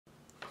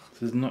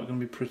This is not going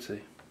to be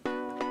pretty.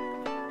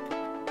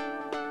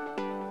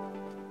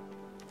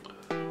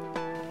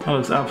 Oh,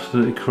 it's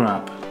absolutely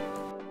crap.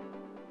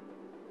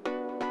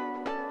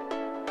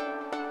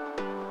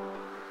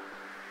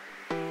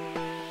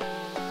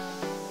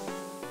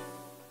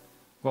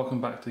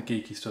 Welcome back to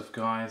Geeky Stuff,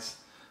 guys.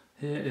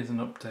 Here is an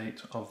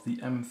update of the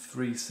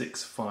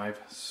M365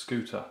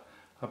 scooter.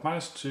 I've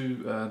managed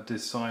to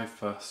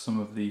decipher some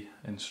of the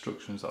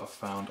instructions that I've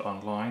found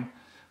online.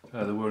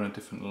 They were in a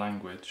different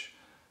language.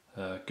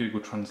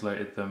 Google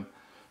translated them,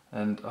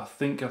 and I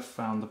think I've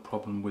found the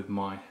problem with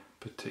my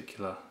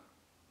particular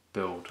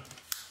build.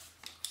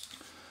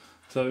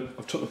 So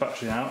I've took the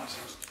battery out.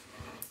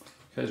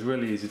 Okay, it's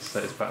really easy to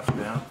take this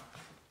battery out.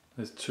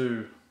 There's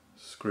two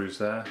screws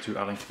there, two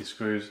Allen key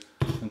screws,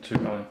 and two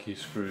Allen key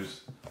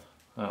screws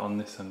on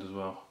this end as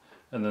well.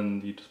 And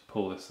then you just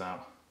pull this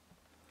out.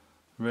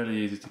 Really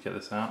easy to get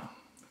this out.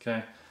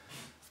 Okay,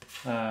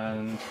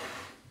 and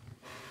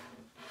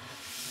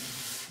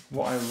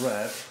what I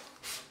read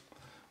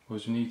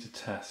was you need to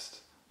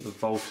test the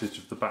voltage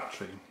of the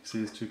battery. You see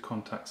these two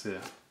contacts here?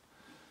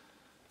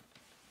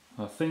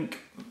 I think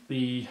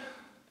the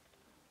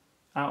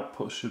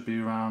output should be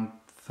around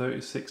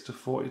 36 to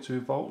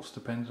 42 volts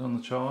depending on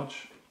the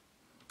charge.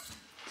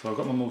 So I've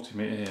got my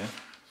multimeter here,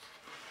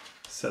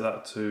 set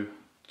that to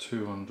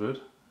 200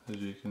 as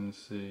you can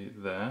see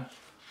there.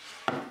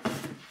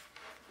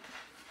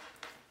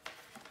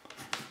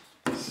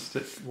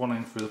 Stick one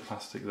end through the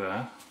plastic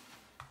there.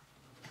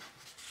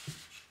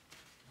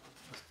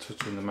 Just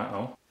touching the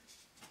metal.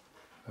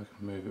 I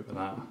can move it with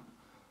that.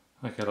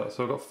 Okay, look,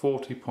 so I've got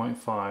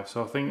 40.5,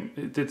 so I think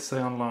it did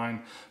say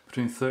online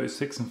between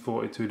 36 and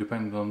 42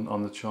 depending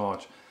on the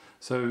charge.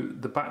 So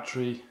the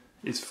battery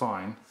is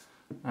fine,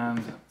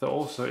 and that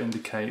also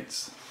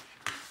indicates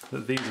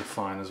that these are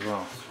fine as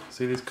well.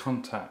 See these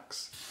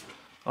contacts?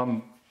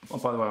 Oh,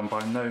 by the way, I'm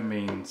by no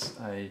means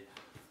a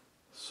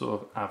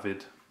sort of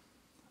avid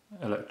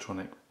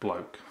electronic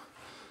bloke.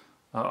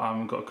 I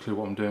haven't got a clue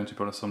what I'm doing, to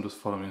be honest, I'm just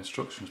following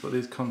instructions. But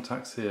these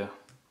contacts here,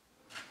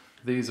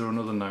 these are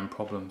another known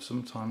problem.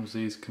 Sometimes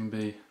these can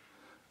be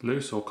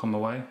loose or come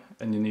away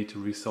and you need to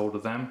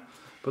resolder them.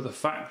 But the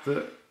fact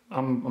that,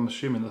 I'm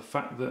assuming the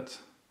fact that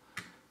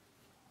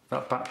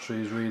that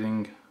battery is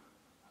reading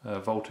a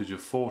voltage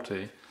of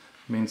 40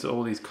 means that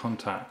all these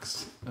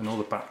contacts and all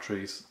the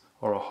batteries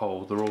are a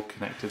whole, they're all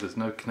connected, there's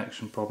no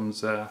connection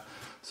problems there.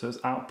 So it's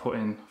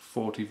outputting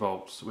 40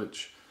 volts,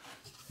 which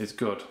is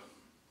good.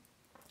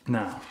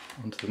 Now,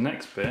 on to the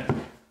next bit,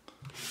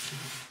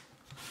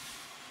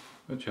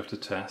 which you have to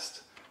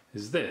test,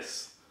 is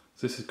this.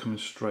 So this is coming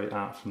straight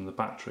out from the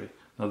battery.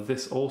 Now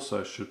this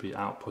also should be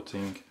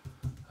outputting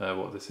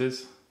what this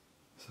is,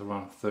 so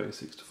around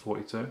 36 to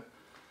 42.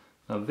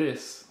 Now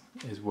this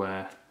is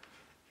where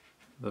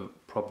the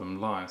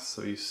problem lies.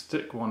 So you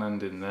stick one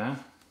end in there,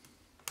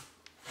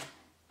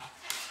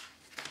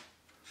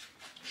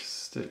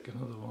 stick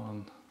another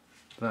one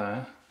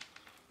there,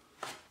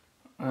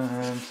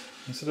 and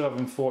instead of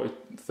having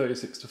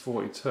 36 to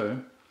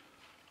 42,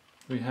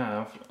 we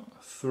have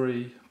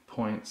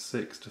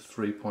 3.6 to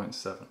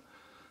 3.7.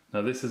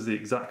 Now this is the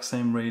exact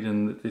same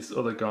reading that this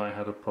other guy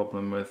had a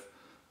problem with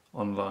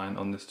online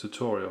on this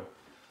tutorial.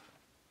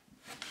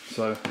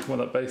 So what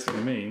that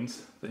basically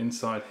means, that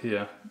inside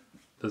here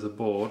there's a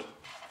board.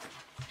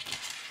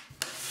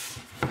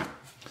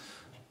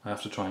 I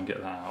have to try and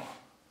get that out.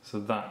 So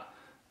that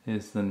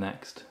is the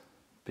next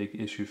big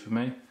issue for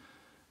me.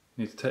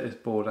 You need to take this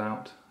board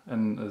out,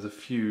 and there's a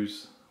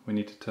fuse we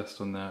need to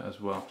test on there as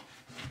well.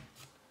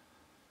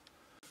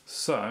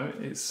 So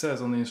it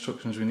says on the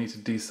instructions we need to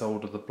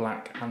desolder the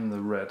black and the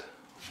red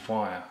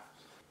wire.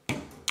 I'll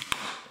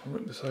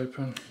rip this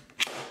open.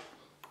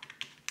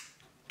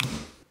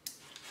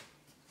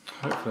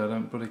 Hopefully I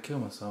don't bloody kill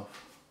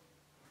myself.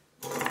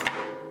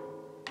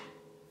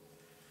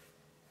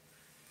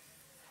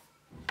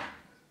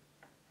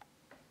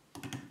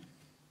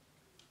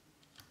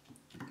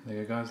 There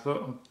you go, guys,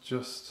 look, I'll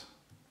just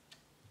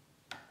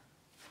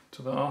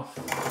took that off.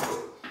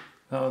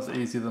 That was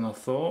easier than I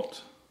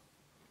thought.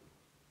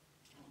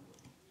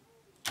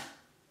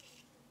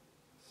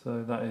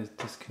 So that is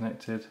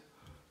disconnected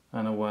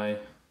and away.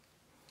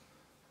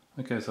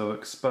 Okay, so I've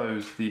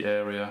exposed the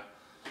area.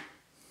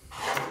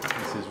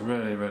 This is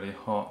really, really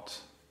hot.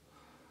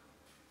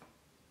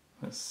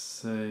 Let's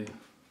see,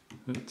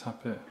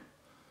 tap it.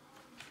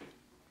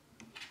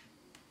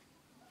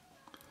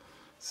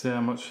 See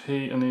how much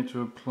heat I need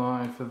to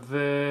apply for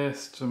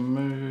this to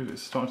move.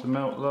 It's starting to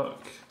melt,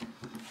 look.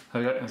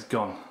 There we go, it's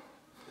gone.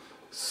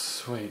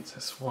 Sweet,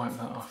 let's wipe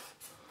that off.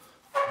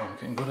 Oh, I'm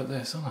getting good at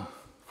this, aren't I?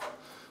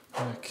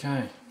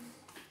 Okay.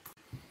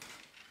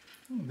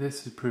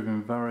 This is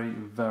proving very,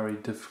 very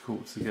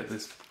difficult to get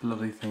this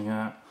bloody thing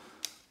out.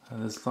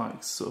 There's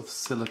like sort of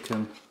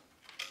silicone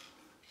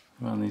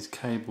around these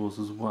cables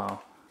as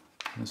well.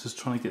 And it's just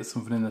trying to get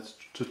something in there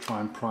to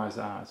try and prise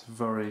it out. It's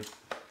very,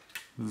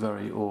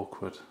 very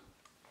awkward.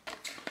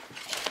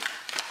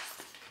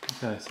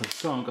 Okay, so I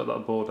still haven't got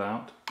that board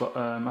out, but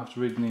after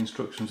reading the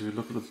instructions, if you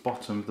look at the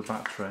bottom of the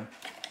battery,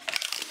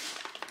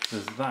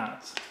 there's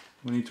that.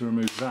 We need to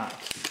remove that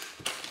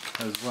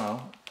as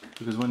well,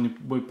 because when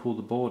we pull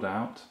the board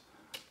out,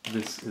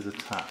 this is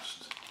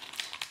attached.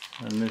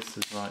 And this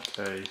is like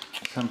a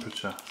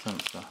temperature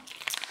sensor.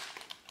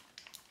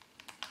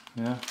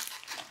 Yeah.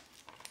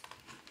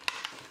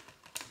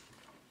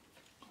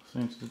 So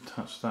I need to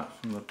detach that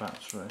from the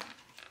battery.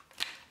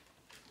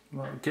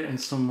 Right, getting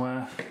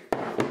somewhere.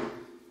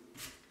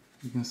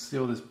 You can see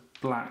all this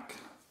black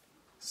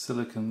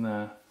silicone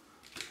there,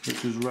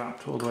 which is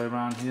wrapped all the way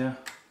around here.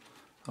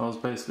 I was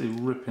basically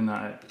ripping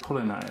at it,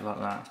 pulling at it like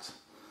that.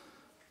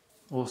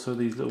 Also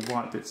these little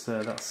white bits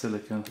there, that's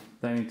silicone,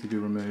 they need to be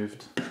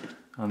removed.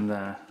 And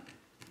there,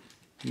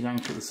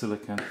 yank at the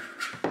silicone.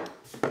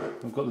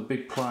 I've got the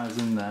big pliers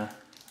in there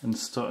and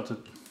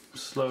started to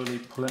slowly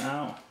pull it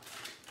out.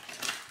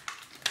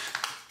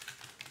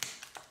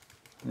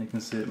 And you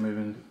can see it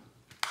moving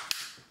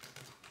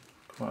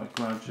quite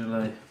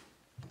gradually.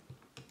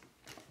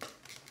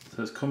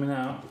 So it's coming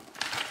out.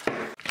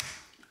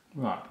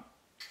 Right,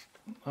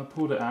 I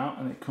pulled it out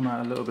and it came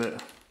out a little bit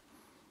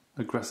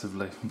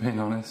aggressively, if I'm being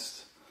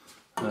honest.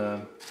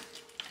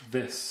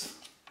 This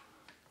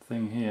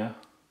thing here,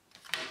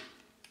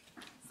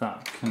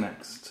 that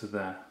connects to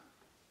there.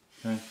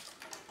 Okay,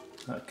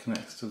 that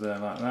connects to there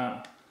like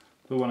that.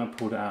 But when I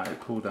pulled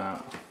it pulled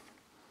out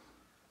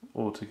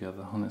all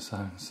together on its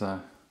own.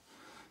 So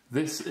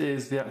this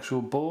is the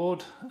actual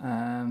board,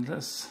 and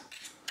let's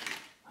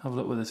have a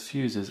look where this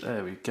fuse is.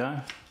 There we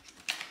go.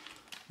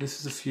 This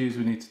is a fuse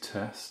we need to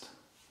test.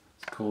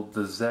 It's called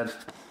the Z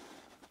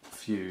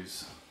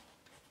fuse.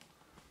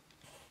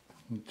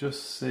 You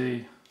just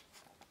see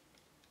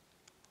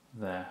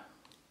there,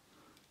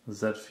 the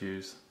Z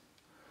fuse.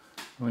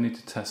 And we need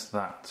to test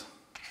that.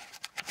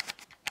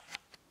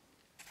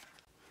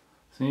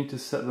 So you need to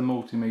set the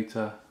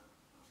multimeter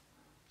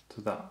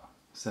to that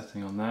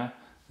setting on there.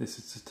 This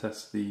is to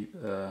test the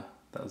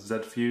that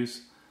Z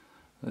fuse,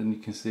 and you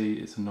can see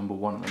it's a number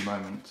 1 at the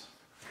moment.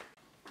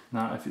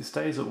 Now if it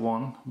stays at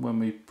 1 when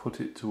we put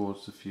it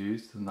towards the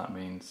fuse, then that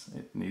means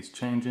it needs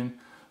changing,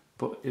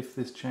 but if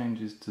this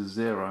changes to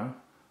 0,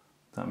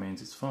 that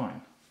means it's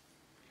fine.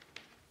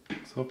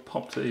 So I've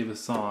popped it either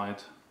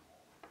side,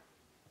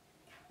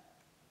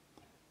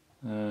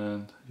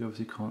 and you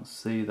obviously can't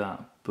see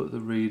that, but the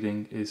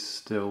reading is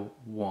still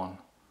 1.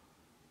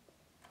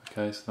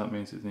 Okay, so that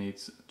means it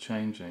needs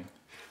changing.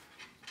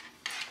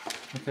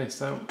 Okay,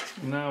 so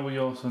now we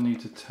also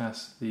need to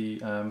test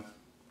the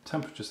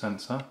temperature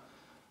sensor,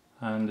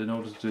 and in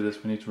order to do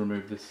this we need to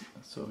remove this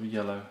sort of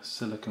yellow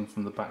silicone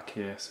from the back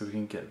here so we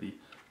can get the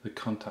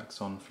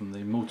contacts on from the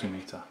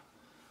multimeter.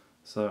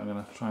 So I'm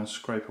going to try and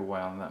scrape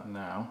away on that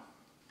now.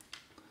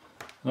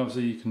 And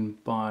obviously you can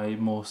buy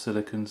more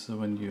silicone, so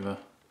when you're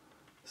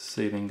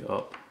sealing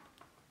up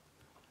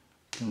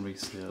you can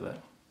reseal it.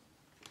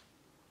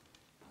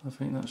 I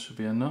think that should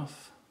be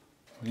enough.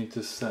 We need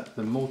to set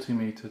the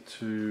multimeter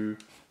to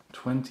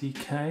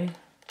 20K,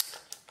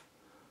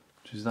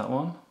 which is that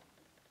one.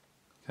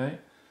 Okay,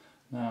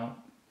 now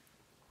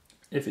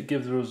if it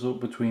gives a result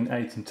between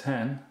 8 and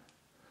 10,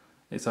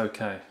 it's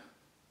okay.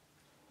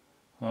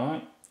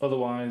 Alright,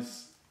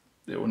 otherwise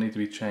it will need to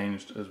be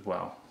changed as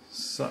well.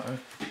 So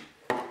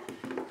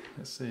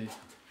let's see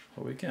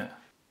what we get.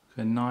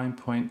 Okay,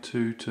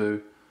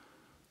 9.22,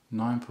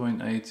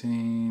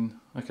 9.18.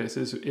 Okay,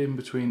 so it's in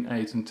between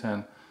 8 and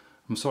 10.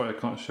 I'm sorry I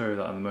can't show you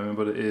that at the moment,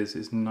 but it is.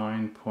 It's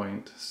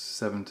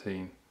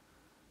 9.17.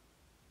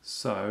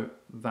 So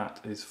that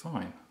is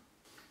fine.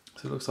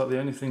 So it looks like the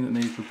only thing that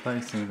needs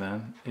replacing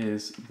then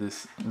is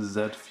this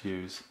Z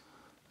fuse.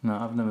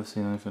 Now I've never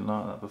seen anything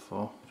like that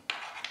before,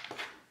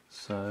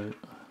 so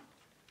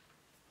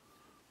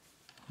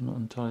I'm not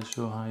entirely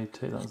sure how you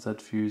take that Z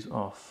fuse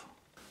off.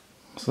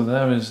 So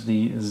there is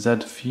the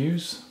Z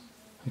fuse.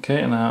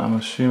 Okay, and now I'm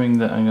assuming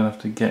that I'm going to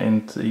have to get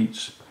into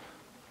each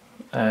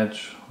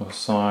edge or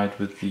side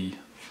with the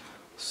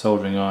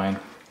soldering iron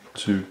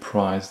to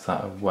prise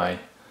that away.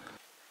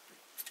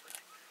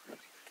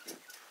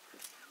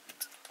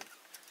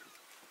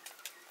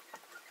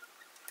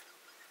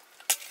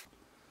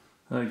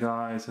 Hey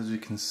guys, as you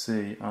can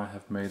see, I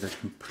have made a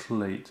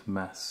complete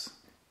mess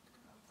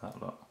of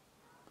that lot.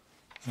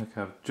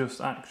 Okay, I've just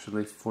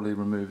actually fully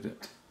removed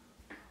it.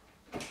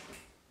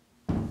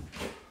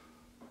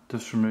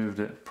 Just removed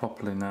it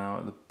properly now.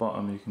 At the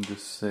bottom you can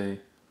just see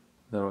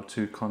there are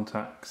 2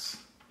 contacts.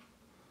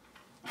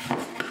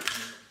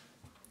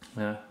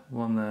 Yeah,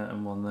 one there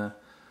and one there.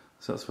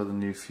 So that's where the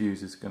new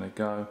fuse is going to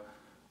go.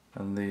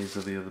 And these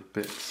are the other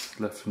bits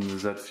left from the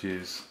Z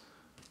fuse.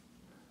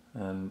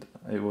 And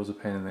it was a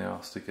pain in the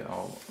arse to get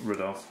rid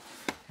of.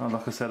 And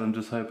like I said, I'm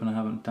just hoping I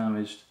haven't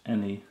damaged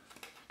any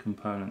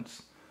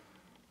components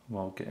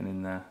while getting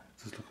in there.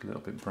 It does look a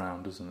little bit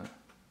brown, doesn't it?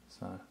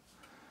 So,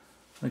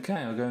 okay,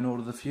 I'll go and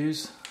order the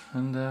fuse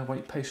and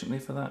wait patiently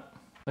for that.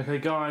 Okay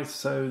guys,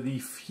 so the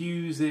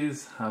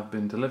fuses have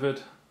been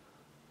delivered.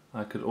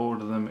 I could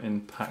order them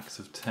in packs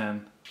of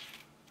 10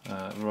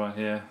 right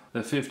here.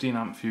 They're 15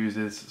 amp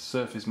fuses,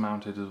 surface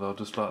mounted as well,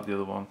 just like the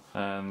other one.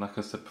 And like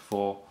I said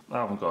before, I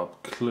haven't got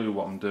a clue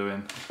what I'm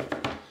doing.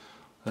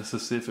 let's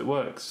just see if it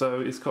works. So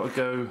it's got to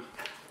go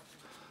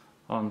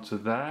onto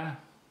there.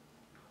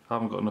 I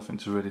haven't got nothing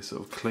to really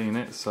sort of clean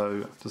it,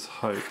 so just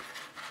hope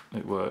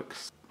it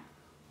works.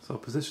 So I'll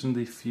position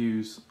the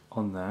fuse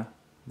on there.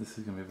 This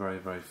is going to be very,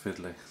 very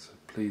fiddly, so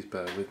please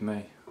bear with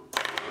me.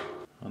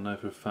 I know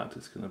for a fact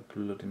it's going to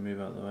bloody move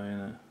out of the way,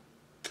 innit?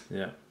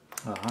 Yeah.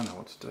 Oh, I know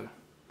what to do.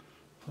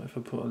 What if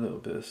I put a little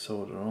bit of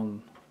solder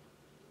on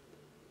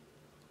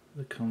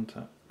the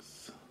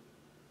contacts?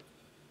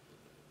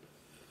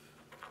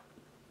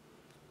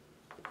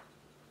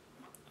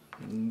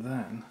 And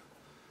then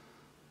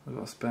I've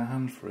got a spare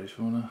hand for each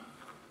one.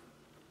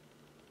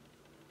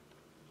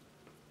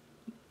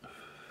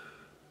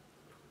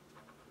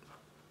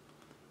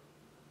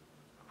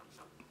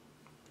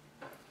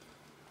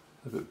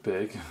 A bit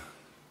big.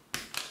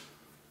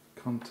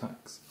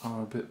 Contacts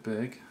are a bit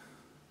big.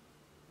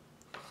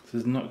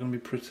 This is not going to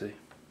be pretty.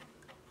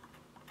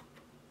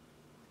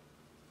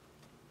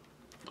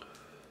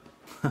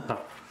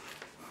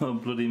 What a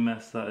bloody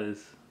mess that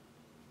is.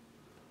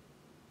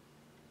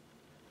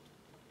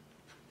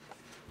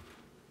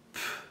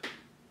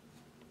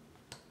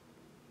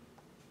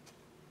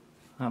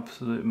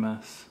 Absolute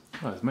mess.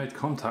 Well, it's made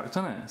contact,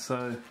 hasn't it?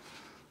 So,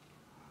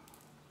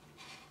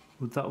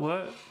 would that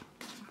work?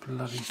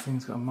 Bloody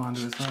thing's got a mind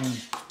of its own.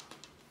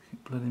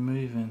 Keep bloody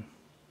moving.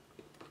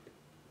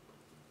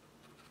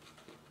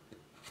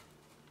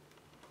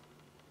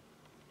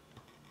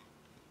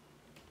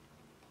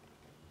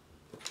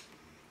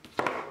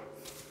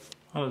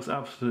 That looks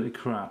absolutely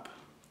crap.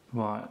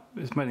 Right,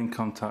 it's made in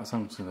contact, so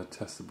I'm just going to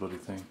test the bloody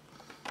thing.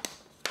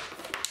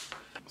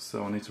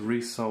 So I need to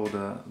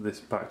resolder this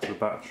back to the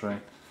battery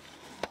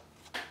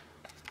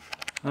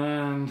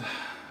and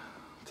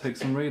take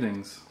some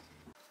readings.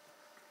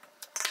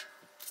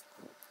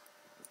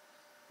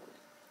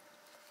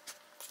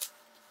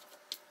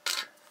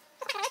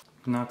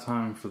 Now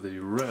time for the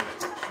red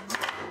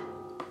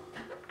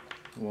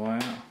wire.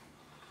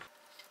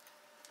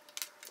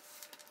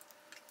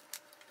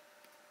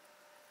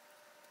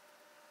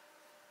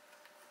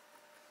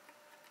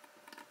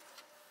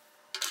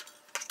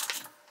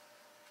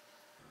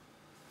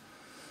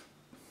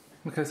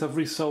 Okay, so I've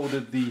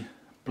resoldered the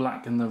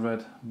black and the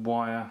red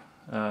wire.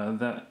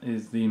 That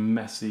is the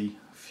messy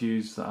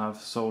fuse that I've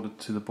soldered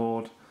to the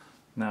board.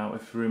 Now,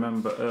 if you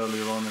remember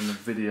earlier on in the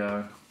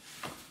video,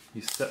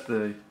 you set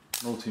the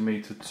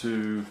multimeter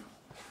to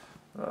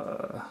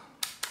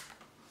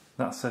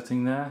that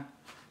setting there,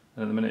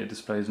 and at the minute it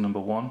displays number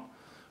 1.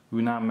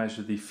 We now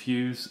measure the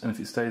fuse, and if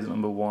it stays at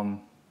number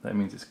 1, that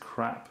means it's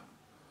crap,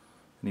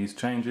 it needs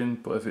changing.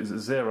 But if it's at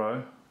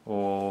 0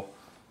 or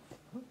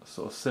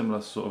sort of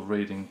similar sort of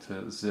reading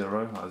to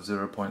 0, like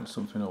 0 point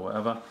something or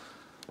whatever,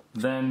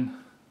 then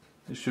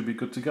it should be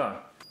good to go.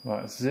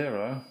 Right, it's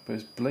 0, but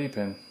it's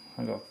bleeping.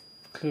 I've got a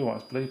clue why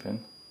it's bleeping.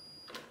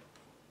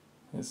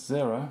 It's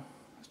 0.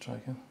 Let's try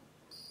again.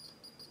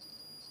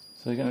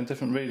 So you're getting a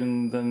different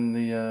reading than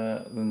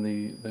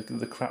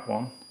the crap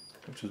one,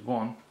 which is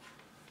 1.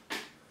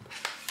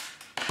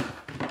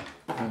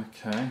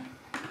 Okay.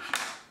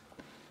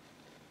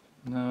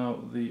 Now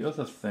the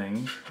other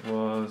thing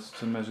was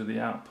to measure the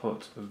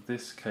output of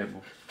this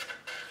cable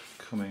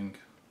coming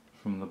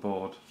from the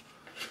board.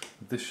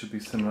 This should be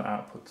similar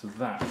output to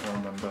that, if I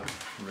remember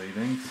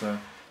reading. So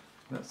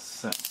let's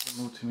set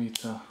the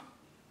multimeter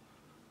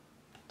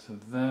to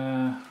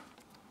there.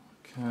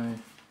 Okay,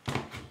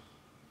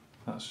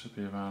 that should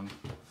be around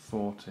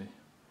 40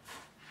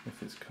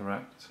 if it's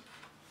correct.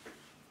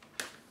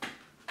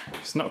 If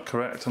it's not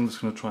correct, I'm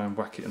just going to try and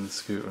whack it in the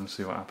scooter and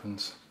see what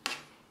happens.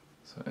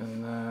 So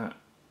in there,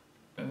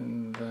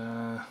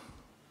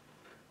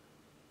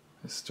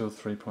 it's still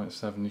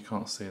 3.7. You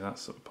can't see that,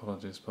 so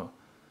apologies, but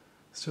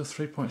it's still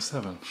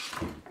 3.7.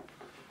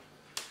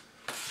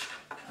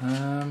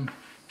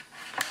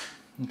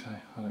 Okay,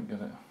 I don't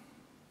get it.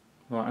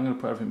 Right, I'm going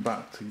to put everything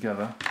back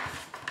together.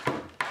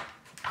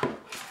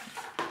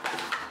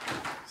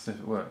 See if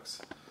it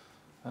works.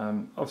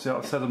 Obviously,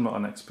 I've said I'm not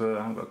an expert.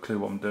 I haven't got a clue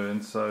what I'm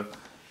doing. So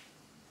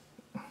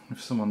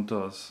if someone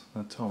does,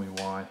 then tell me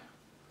why.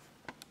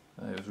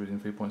 It was reading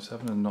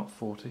 3.7 and not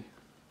 40.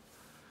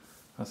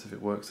 That's if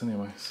it works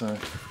anyway. So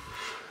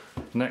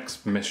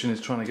next mission is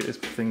trying to get this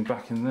thing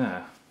back in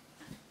there.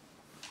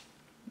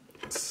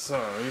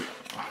 So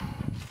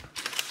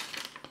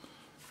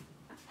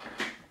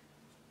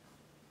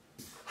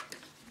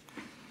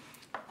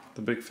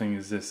the big thing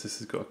is this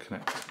has got to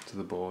connect to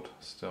the board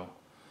still.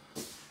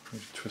 If you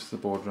twist the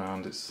board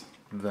round, it's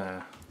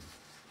there.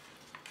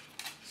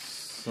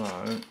 So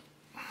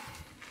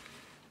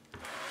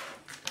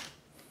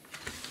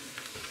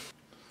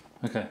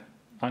okay,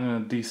 I'm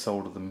going to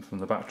desolder them from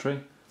the battery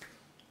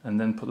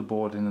and then put the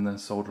board in and then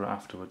solder it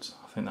afterwards.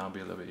 I think that'll be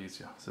a little bit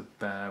easier, so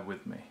bear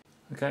with me.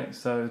 Okay,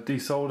 so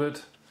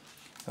desoldered,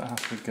 that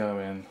has to go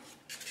in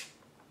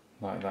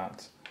like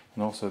that,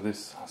 and also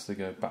this has to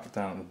go back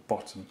down at the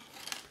bottom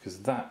because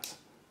that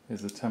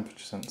is the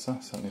temperature sensor,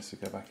 so it needs to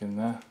go back in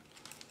there,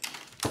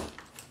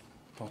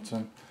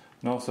 bottom.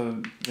 And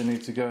also they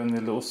need to go in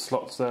the little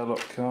slots there,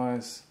 look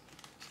guys.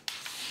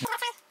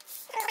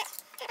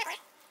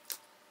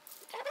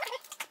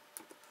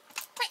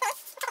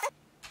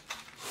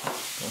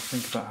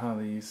 think about how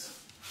these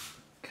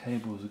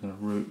cables are going to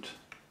route.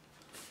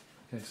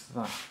 Okay, so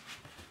that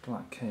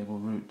black cable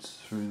routes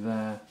through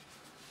there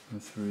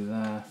and through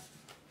there.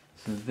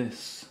 So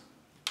this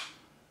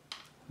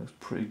looks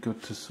pretty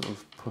good to sort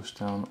of push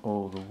down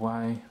all the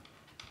way.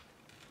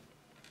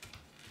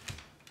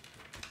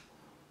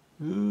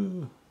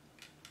 Ooh,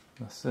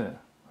 that's it,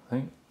 I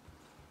think.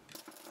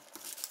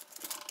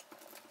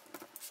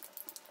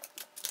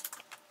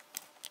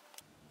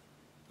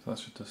 So that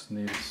should just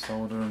need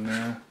solder in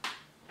there.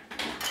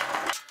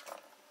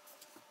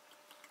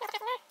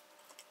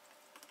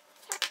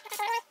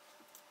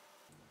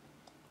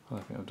 I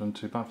don't think I've done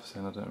too bad for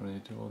saying I don't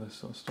really do all this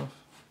sort of stuff.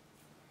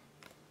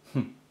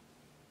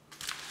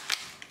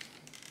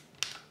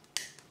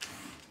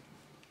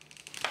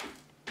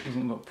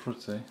 Doesn't look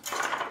pretty.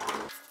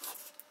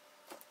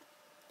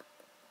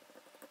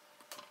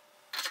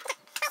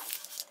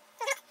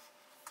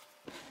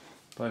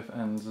 Both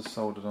ends are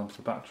soldered onto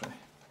the battery.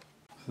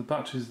 So the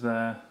battery's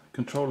there,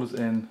 controller's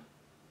in,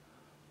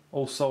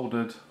 all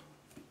soldered.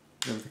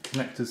 We have the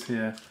connectors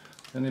here.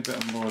 The only bit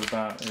I'm worried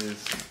about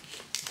is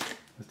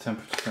the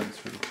temperature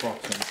sensor at the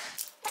bottom.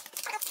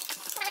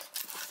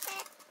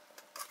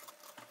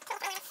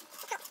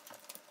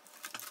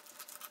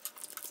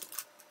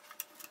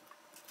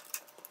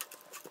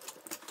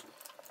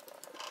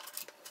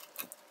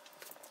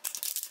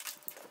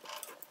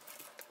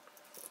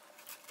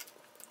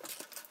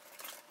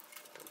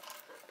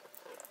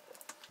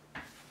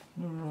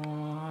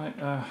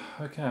 Right,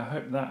 okay, I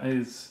hope that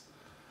is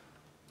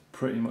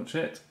pretty much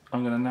it.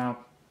 I'm going to now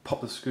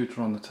pop the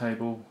scooter on the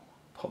table,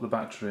 pop the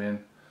battery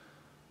in,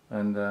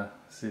 and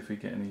see if we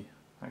get any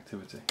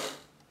activity.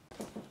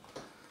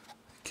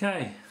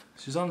 Okay,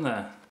 she's on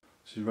there.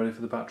 She's ready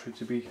for the battery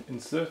to be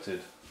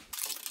inserted.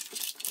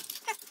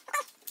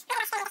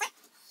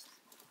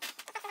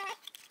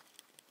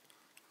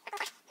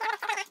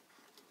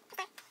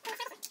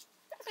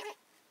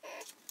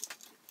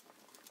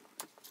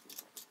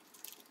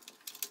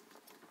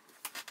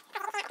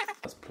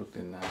 That's plugged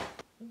in now.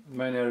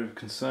 Main area of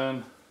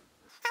concern.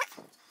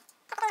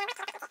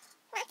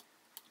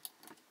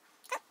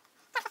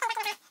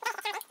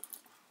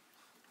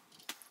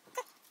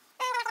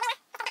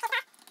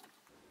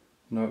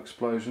 No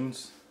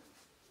explosions,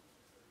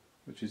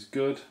 which is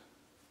good.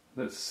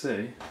 Let's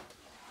see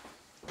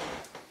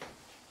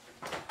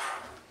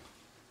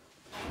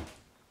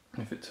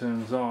if it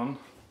turns on.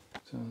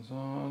 Turns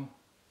on.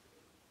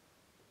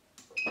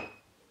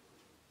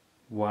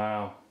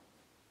 Wow,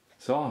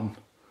 it's on.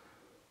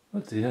 Oh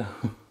dear.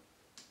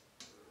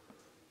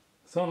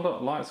 It's on,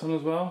 look, lights on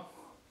as well.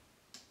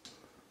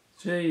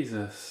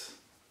 Jesus.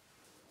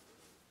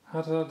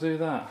 How did I do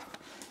that?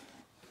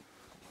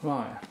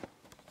 Right.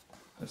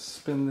 Let's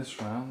spin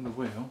this round, the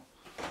wheel.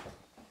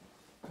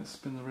 Let's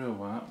spin the wheel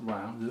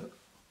round, and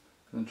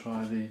then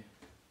try the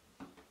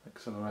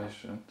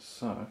acceleration.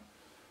 So,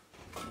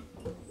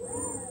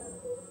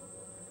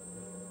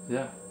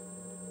 yeah.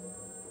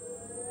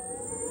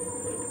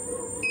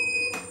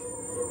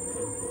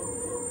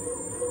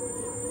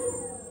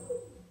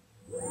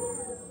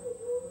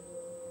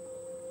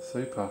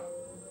 Super.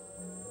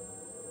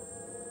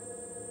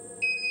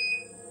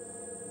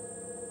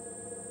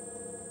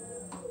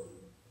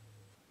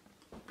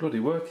 Bloody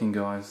working,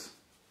 guys.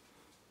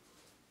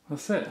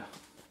 That's it.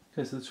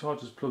 Okay, so the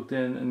charger's plugged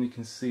in and you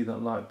can see that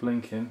light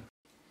blinking.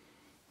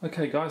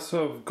 Okay guys,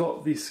 so I've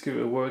got the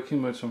scooter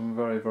working, which I'm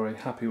very, very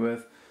happy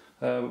with.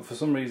 But for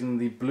some reason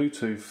the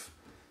Bluetooth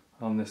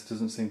on this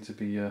doesn't seem to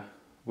be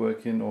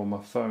working, or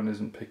my phone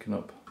isn't picking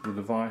up the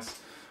device,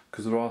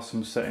 because there are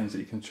some settings that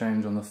you can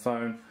change on the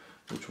phone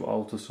which will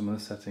alter some of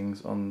the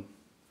settings on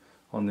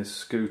this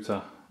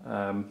scooter. So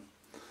I'm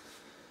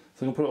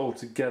going to put it all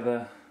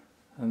together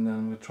and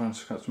then we'll try and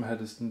scratch my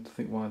head as to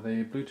think why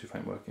the Bluetooth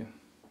ain't working.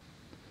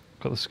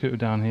 Got the scooter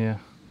down here.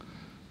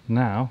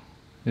 Now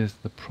is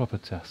the proper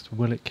test.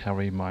 Will it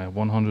carry my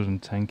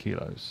 110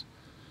 kilos?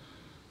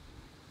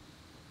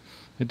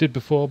 It did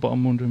before, but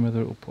I'm wondering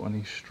whether it will put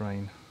any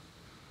strain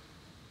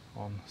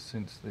on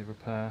since the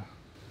repair.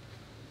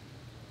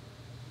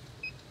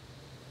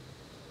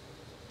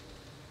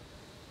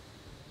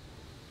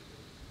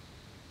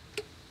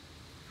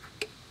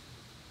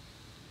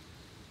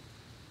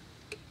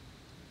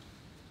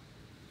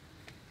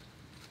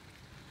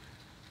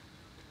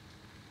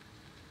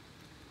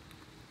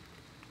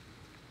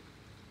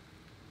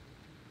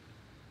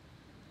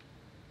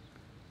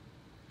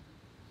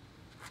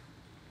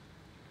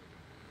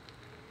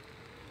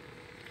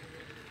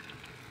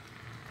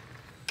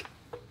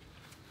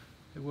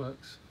 It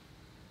works.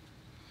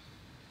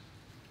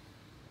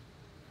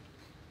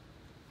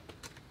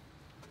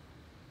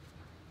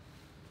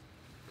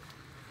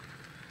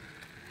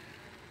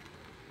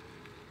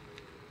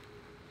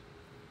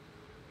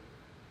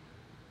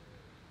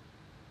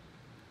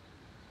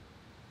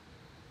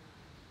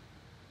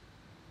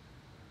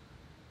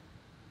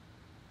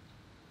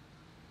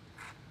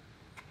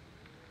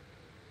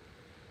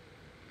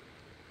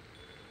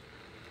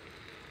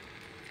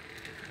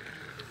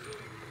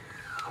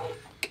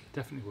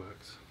 Definitely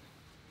works.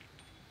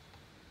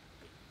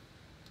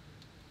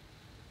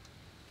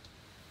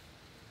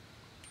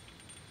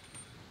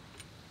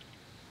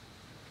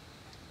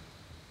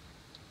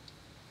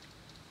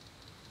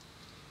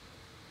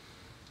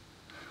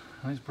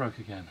 and it's broke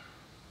again.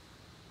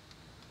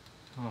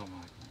 Oh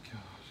my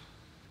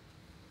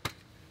god.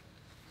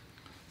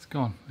 It's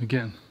gone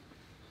again.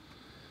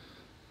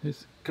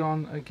 It's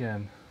gone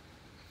again.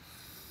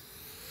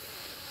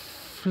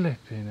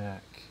 Flipping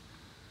heck.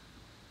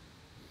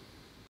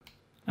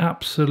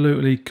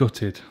 Absolutely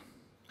gutted.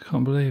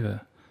 Can't believe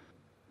it.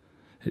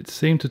 It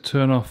seemed to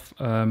turn off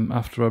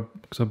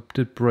because I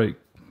did brake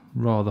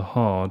rather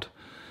hard,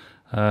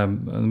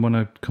 and when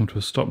I come to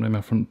a stop near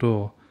my front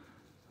door,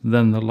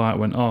 then the light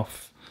went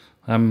off.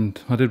 And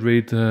I did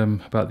read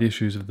about the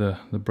issues of the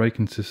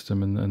braking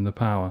system and the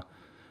power,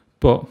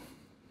 but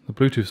the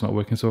Bluetooth's not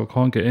working, so I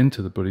can't get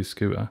into the bloody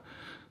scooter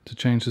to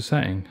change the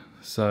setting.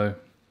 So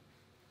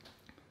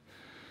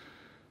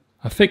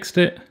I fixed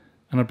it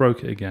and I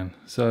broke it again.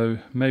 So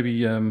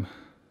maybe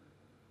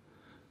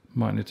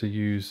might need to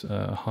use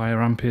a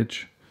higher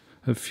ampage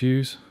of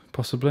fuse,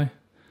 possibly.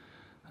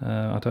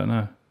 I don't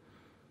know,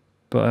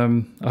 but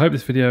I hope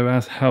this video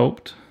has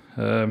helped.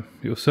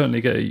 You'll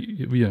certainly get it,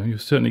 you'll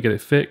certainly get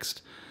it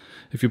fixed.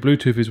 If your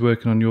Bluetooth is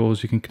working on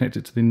yours, you can connect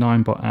it to the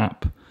Ninebot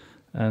app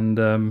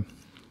and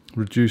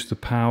reduce the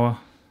power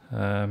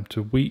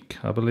to weak,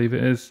 I believe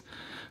it is,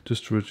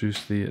 just to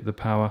reduce the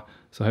power.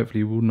 So hopefully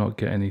you will not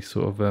get any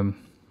sort of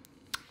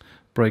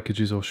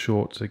breakages or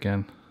shorts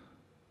again,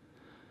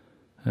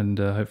 and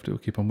hopefully it will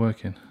keep on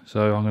working.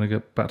 So I'm going to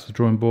get back to the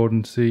drawing board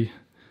and see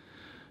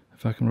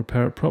if I can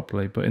repair it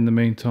properly. But in the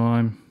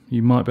meantime,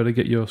 you might be able to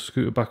get your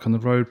scooter back on the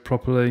road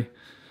properly.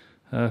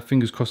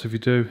 Fingers crossed if you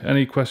do.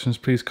 Any questions,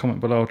 please comment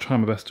below. I'll try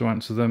my best to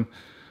answer them.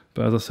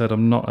 But as I said,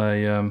 I'm not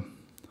a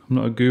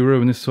guru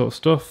in this sort of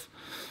stuff.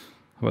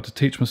 I've had to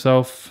teach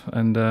myself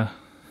and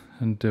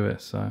do it.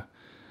 So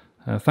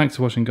thanks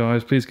for watching,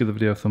 guys. Please give the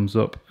video a thumbs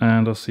up,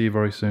 and I'll see you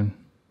very soon.